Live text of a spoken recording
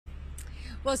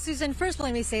Well, Susan, first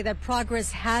let me say that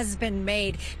progress has been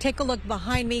made. Take a look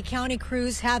behind me. County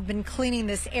crews have been cleaning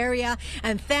this area,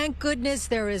 and thank goodness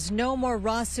there is no more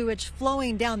raw sewage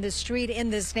flowing down the street in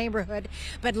this neighborhood.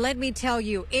 But let me tell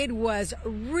you, it was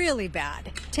really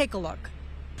bad. Take a look.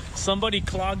 Somebody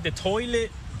clogged the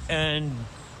toilet and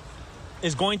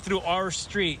is going through our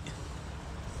street.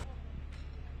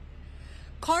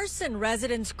 Carson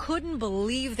residents couldn't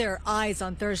believe their eyes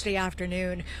on Thursday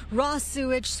afternoon. Raw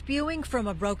sewage spewing from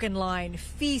a broken line,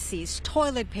 feces,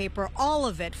 toilet paper, all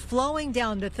of it flowing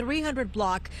down the 300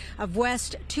 block of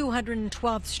West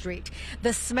 212th Street.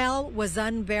 The smell was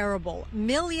unbearable.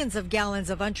 Millions of gallons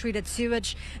of untreated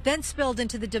sewage then spilled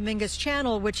into the Dominguez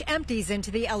Channel, which empties into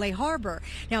the LA harbor.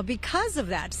 Now, because of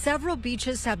that, several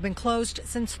beaches have been closed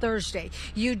since Thursday.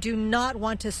 You do not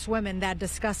want to swim in that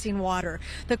disgusting water.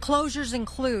 The closures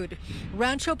include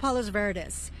Rancho Palos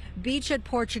Verdes, Beach at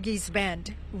Portuguese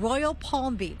Bend, Royal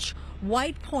Palm Beach,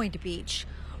 White Point Beach,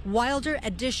 Wilder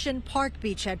Addition Park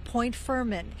Beach at Point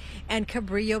Furman, and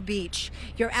Cabrillo Beach.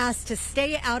 You're asked to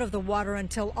stay out of the water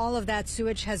until all of that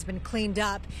sewage has been cleaned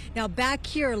up. Now, back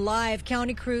here live,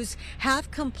 county crews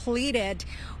have completed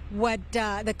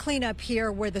the cleanup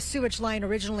here where the sewage line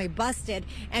originally busted.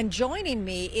 And joining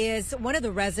me is one of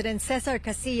the residents, Cesar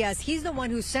Casillas. He's the one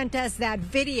who sent us that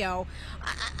video.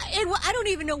 I don't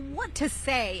even know what to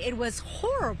say. It was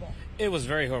horrible. It was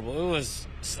very horrible. It was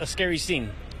a scary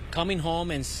scene. Coming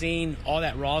home and seeing all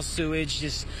that raw sewage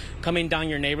just coming down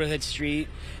your neighborhood street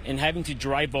and having to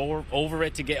drive over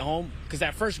it to get home. Because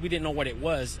at first we didn't know what it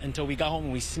was until we got home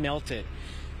and we smelt it.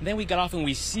 And then we got off and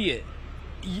we see it.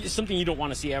 It's something you don't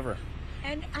want to see ever.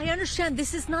 And I understand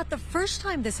this is not the first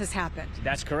time this has happened.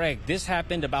 That's correct. This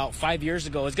happened about 5 years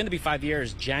ago. It's going to be 5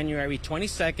 years, January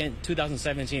 22nd,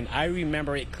 2017. I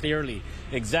remember it clearly.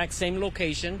 The exact same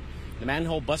location. The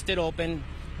manhole busted open.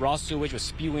 Raw sewage was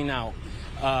spewing out.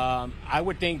 I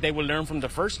would think they would learn from the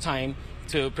first time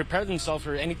to prepare themselves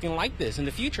for anything like this in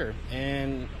the future.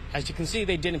 And as you can see,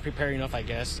 they didn't prepare enough, I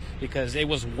guess, because it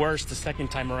was worse the second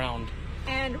time around.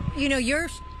 And, you know,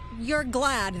 you're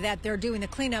glad that they're doing the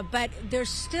cleanup, but there's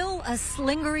still a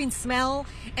lingering smell,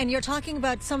 and you're talking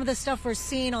about some of the stuff we're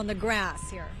seeing on the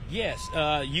grass here. Yes,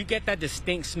 you get that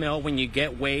distinct smell when you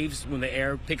get waves, when the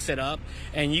air picks it up,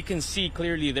 and you can see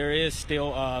clearly there is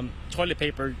still toilet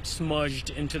paper smudged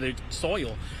into the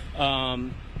soil.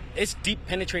 It's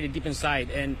penetrated deep inside,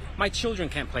 and my children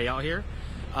can't play out here.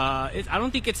 I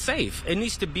don't think it's safe. It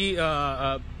needs to be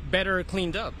better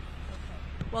cleaned up.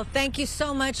 Well, thank you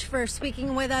so much for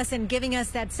speaking with us and giving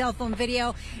us that cell phone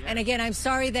video. Yeah. And again, I'm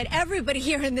sorry that everybody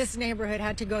here in this neighborhood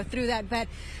had to go through that, but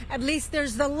at least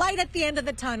there's the light at the end of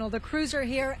the tunnel. The crews are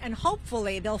here, and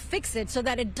hopefully they'll fix it so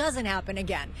that it doesn't happen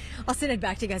again. I'll send it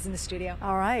back to you guys in the studio.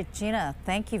 All right, Gina,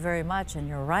 thank you very much. And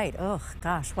you're right. Oh,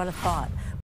 gosh, what a thought.